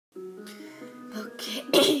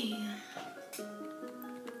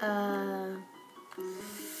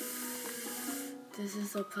this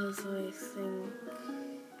is a puzzle thing.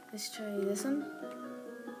 Let's try this one.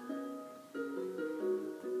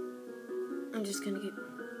 I'm just gonna keep.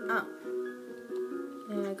 Oh.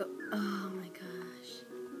 There I go. Oh my gosh.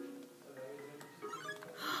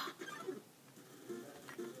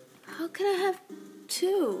 How can I have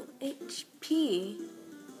 2 HP?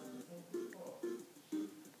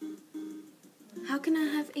 How can I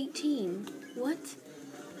have 18? What?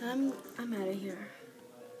 I'm out of here.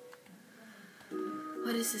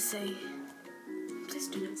 What does this say? Please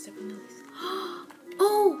do not step on those.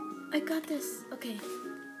 Oh! I got this. Okay.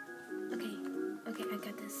 Okay, I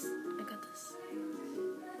got this.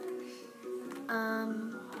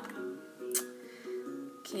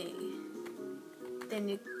 Okay. Then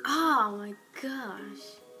you. Oh my gosh.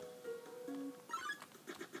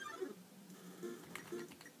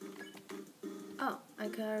 Oh, I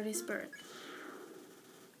could already spur it.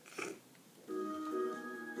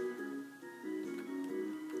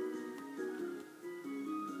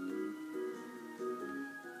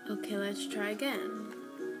 Okay, let's try again.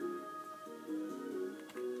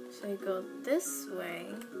 So I go this way.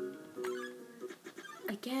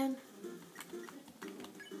 Again.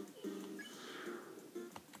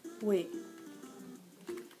 Wait.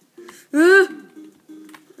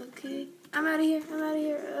 Okay. I'm out of here.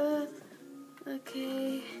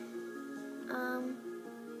 Okay.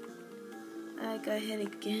 I got hit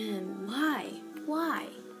again. Why?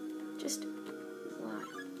 Just why?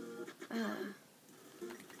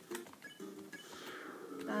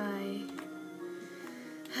 Bye.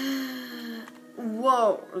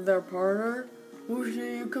 Whoa there, partner. Wish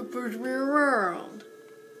you could push me around.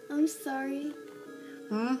 I'm sorry.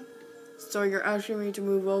 So you're asking me to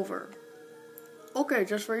move over. Okay,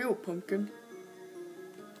 just for you, pumpkin.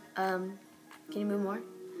 Can you move more?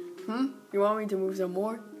 You want me to move some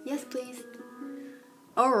more? Yes, please.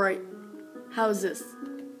 Alright. How's this?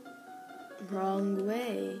 Wrong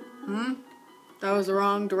way. That was the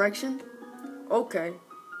wrong direction? Okay.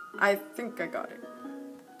 I think I got it.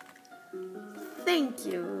 Thank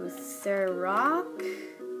you, Sir Rock.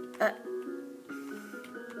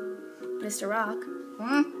 Mr. Rock.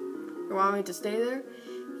 You want me to stay there?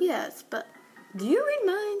 Yes, but do you read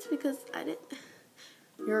minds? Because I didn't.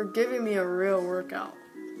 You're giving me a real workout.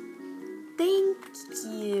 Thank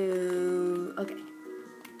you. Okay.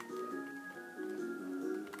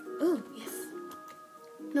 Ooh, yes.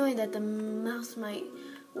 Knowing that the mouse might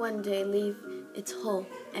one day leave its hole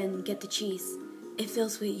and get the cheese, it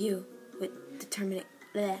fills with you with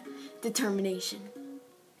determination.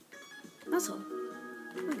 That's all.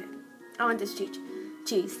 Okay. I want this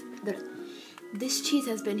cheese. This cheese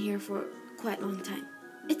has been here for quite a long time.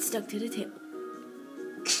 It's stuck to the table.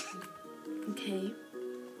 Okay.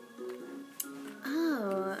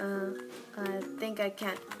 Oh, I think I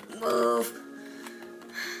can't move.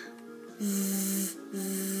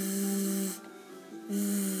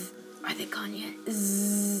 Are they gone yet?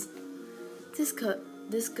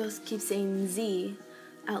 This ghost keeps saying Z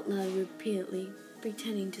out loud repeatedly,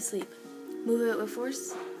 pretending to sleep. Move it with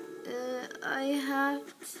force? I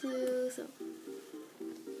have to. So,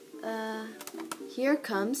 here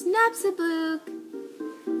comes Napsablook.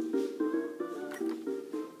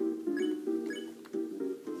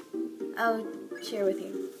 I'll share with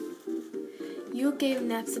you. You gave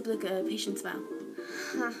Napsablook a patience vow.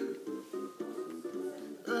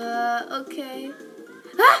 Okay.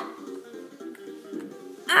 Ah!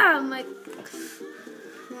 Ah, my.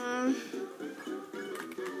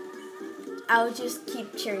 I'll just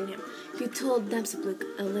keep cheering him. You told Napsablook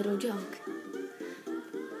a little joke.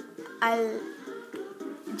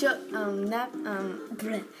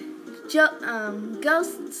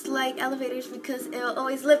 Ghosts like elevators because it'll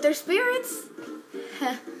always lift their spirits.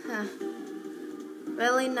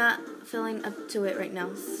 Really not feeling up to it right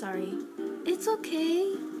now. Sorry. It's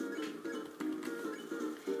okay.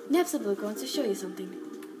 Napsablook wants to show you something.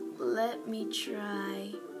 Let me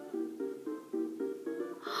try.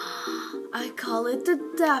 I call it the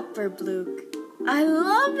Dapper Blook. I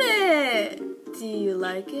love it. Do you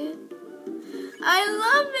like it? I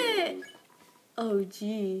love it. Oh,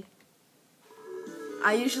 gee.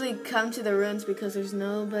 I usually come to the ruins because there's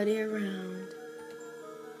nobody around.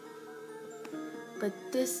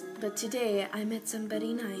 But today I met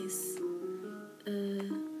somebody nice.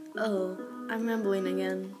 Oh, I'm rambling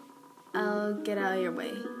again. I'll get out of your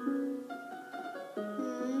way.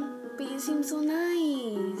 But you seem so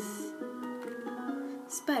nice.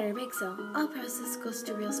 Spider bakes so. All process goes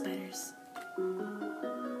to real spiders.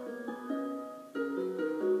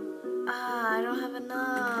 I don't have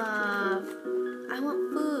enough. I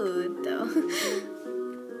want food though.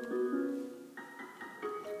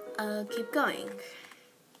 keep going.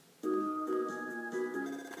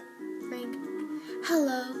 Ring.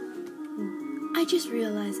 Hello. I just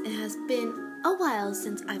realized it has been a while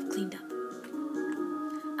since I've cleaned up.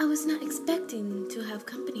 I was not expecting to have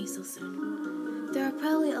company so soon. There are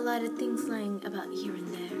probably a lot of things lying about here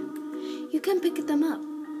and there. You can pick them up,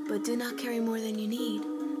 but do not carry more than you need.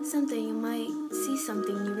 Someday you might see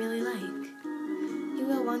something you really like. You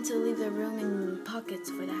will want to leave the room in pockets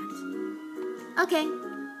for that. Okay.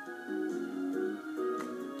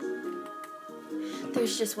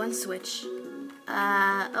 There's just one switch.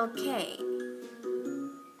 Okay.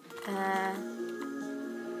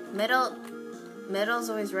 Middle's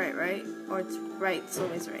always right, right? Or it's right's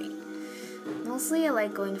always right. Mostly I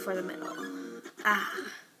like going for the middle.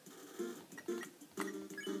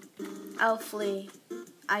 I'll flee.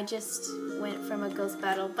 I just went from a ghost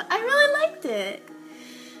battle, but I really liked it.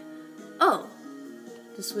 Oh,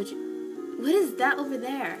 the switch. What is that over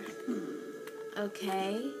there?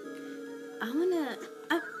 Okay. I'm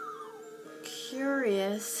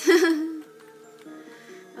curious.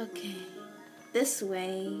 Okay. This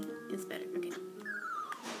way is better. Okay.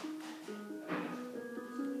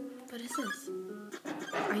 What is this?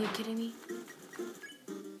 Are you kidding me?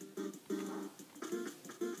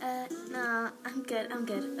 No, I'm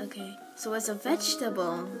good. Okay. So it's a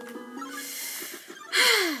vegetable.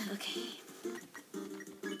 Okay.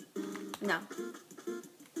 No.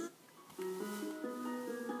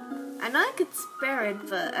 I know I could spare it,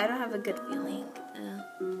 but I don't have a good feeling.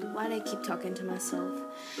 Why do I keep talking to myself?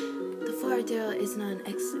 The forward arrow is not an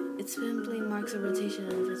exit. It simply marks a rotation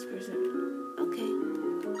of the first person. Okay.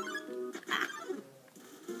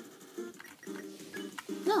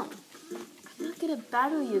 No. I'm not gonna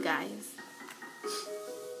battle you guys.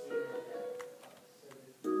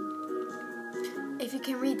 If you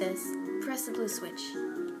can read this, press the blue switch.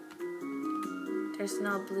 There's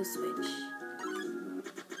no blue switch.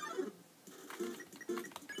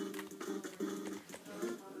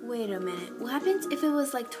 Wait a minute. What happens if it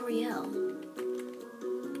was like Toriel?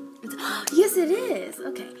 Yes, it is.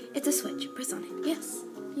 Okay, it's a switch. Press on it. Yes.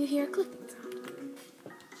 You hear a clicking sound.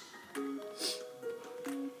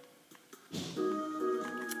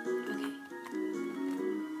 Okay.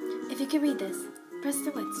 If you can read this, press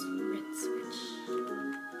the red switch.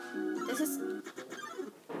 This is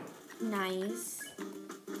nice.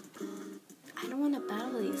 I don't want to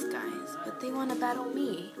battle these guys, but they want to battle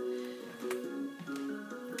me.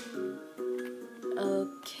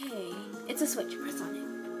 Okay, it's a switch. Press on it.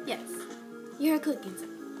 Yes, you hear a clicking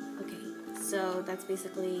sound. Okay, so that's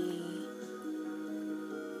basically.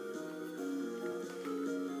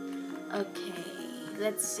 Okay,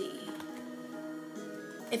 let's see.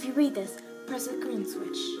 If you read this, press the green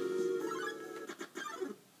switch.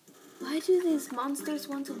 Why do these monsters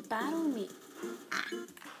want to battle me?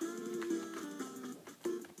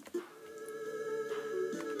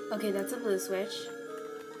 Okay, that's a blue switch.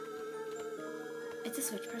 It's a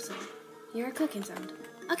switch, press on it. You hear a clicking sound.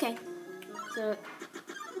 Okay, so.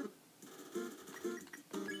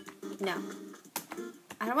 No.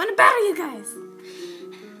 I don't want to battle you guys!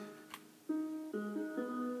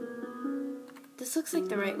 This looks like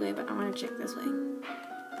the right way, but I want to check this way.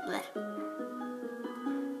 Blech.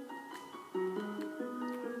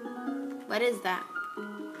 What is that?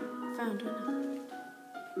 Found one.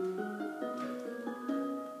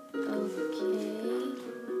 Okay.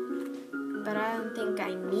 But I don't think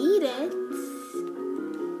I need it.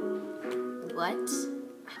 What?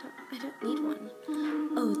 I don't need one.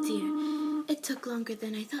 Oh dear. It took longer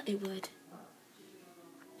than I thought it would.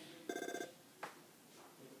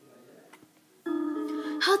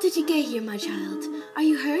 How did you get here, my child? Are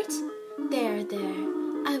you hurt? There.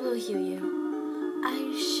 I will heal you.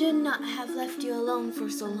 I should not have left you alone for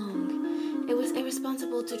so long. It was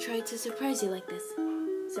irresponsible to try to surprise you like this.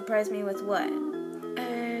 Surprise me with what?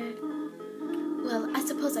 Well, I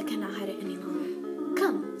suppose I cannot hide it any longer.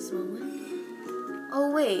 Come, small one.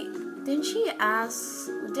 Oh, wait. Didn't you ask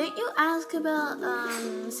about,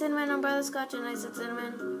 cinnamon on butterscotch and I said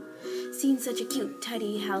cinnamon? Seeing such a cute,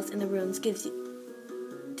 tidy house in the ruins gives you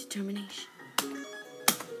determination.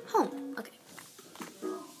 Home. Okay.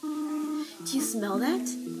 Do you smell that?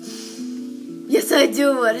 Yes, I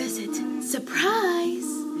do. What is it? Surprise!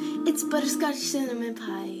 It's butterscotch cinnamon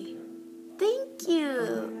pie. Thank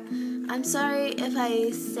you. I'm sorry if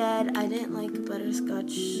I said I didn't like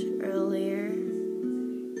butterscotch earlier.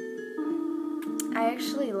 I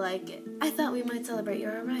actually like it. I thought we might celebrate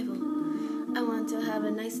your arrival. I want to have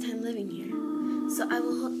a nice time living here. So I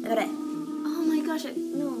will Oh my gosh,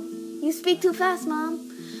 no. You speak too fast, Mom.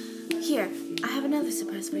 Here, I have another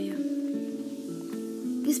surprise for you.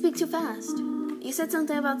 You speak too fast. You said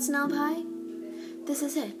something about snail pie? This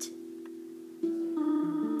is it.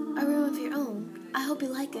 A room of your own. I hope you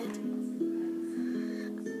like it.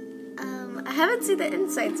 I haven't seen the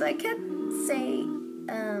inside, so I can't say,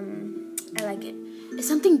 I like it. Is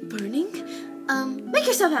something burning? Make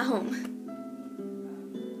yourself at home.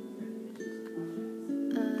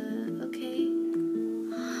 Okay.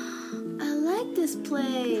 I like this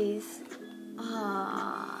place.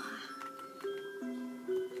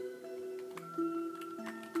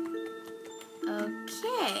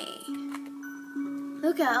 Okay.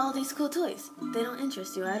 Look at all these cool toys. They don't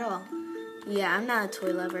interest you at all. Yeah, I'm not a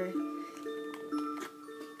toy lover.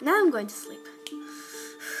 Now I'm going to sleep.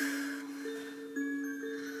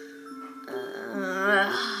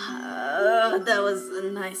 That was a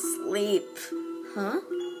nice sleep. Huh?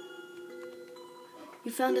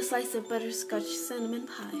 You found a slice of butterscotch cinnamon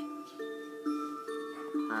pie.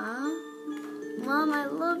 Huh? Mom, I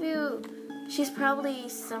love you. She's probably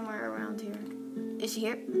somewhere around here. Is she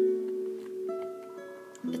here?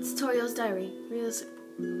 It's Torio's diary.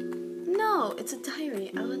 No, it's a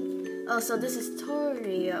diary. Oh, so this is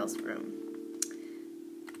Torio's room.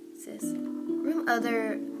 It says, room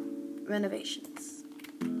other renovations.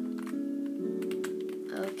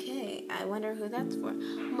 Okay, I wonder who that's for.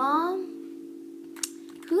 Mom?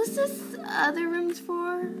 Who's this other room's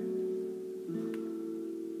for?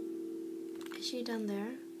 Is she down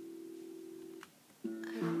there?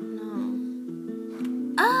 I don't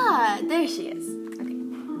know. Ah, there she is. Okay.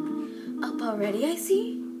 Up already, I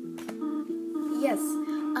see? Yes.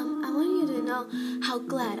 I want you to know how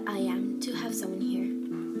glad I am to have someone here.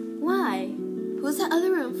 Why? Who's that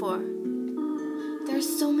other room for? There's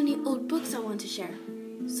so many old books I want to share.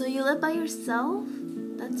 So you live by yourself?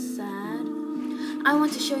 That's sad. I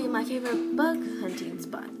want to show you my favorite bug hunting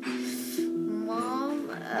spot. Mom,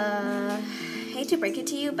 hate to break it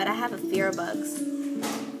to you, but I have a fear of bugs.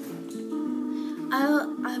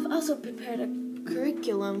 I've also prepared a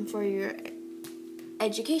curriculum for your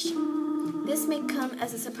education. This may come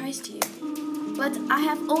as a surprise to you, but I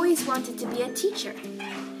have always wanted to be a teacher.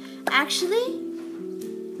 Actually,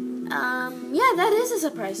 yeah, that is a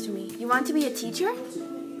surprise to me. You want to be a teacher?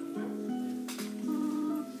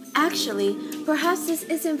 Actually, perhaps this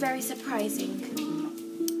isn't very surprising.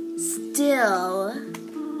 Still,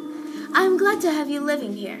 I'm glad to have you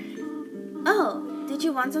living here. Oh, did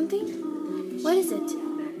you want something? What is it?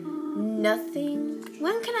 Nothing.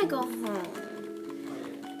 When can I go home?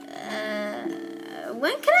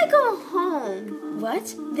 When can I go home?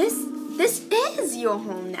 What? This is your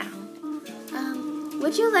home now.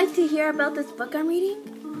 Would you like to hear about this book I'm reading?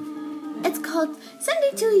 It's called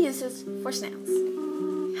 72 Uses for Snails.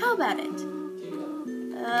 How about it?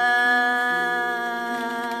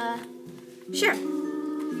 Sure.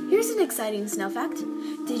 Here's an exciting snail fact.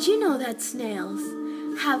 Did you know that snails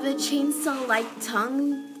have a chainsaw-like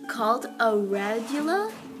tongue called a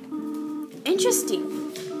radula? Interesting.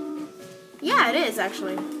 Yeah, it is,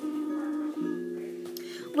 actually.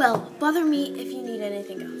 Well, bother me if you need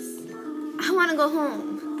anything else. I want to go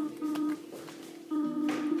home.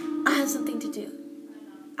 I have something to do.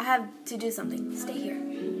 I have to do something. Stay here.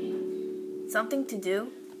 Something to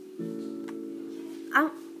do?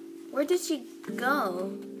 Where did she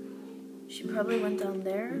go? She probably went down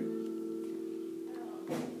there.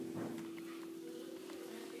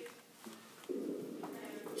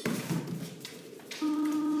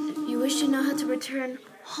 You wish to know how to return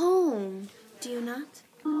home, do you not?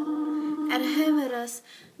 At Hemedas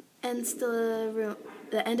ends the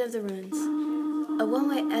end of the ruins. A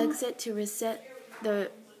one-way exit to reset the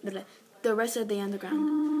rest of the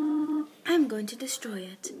underground. I'm going to destroy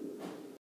it.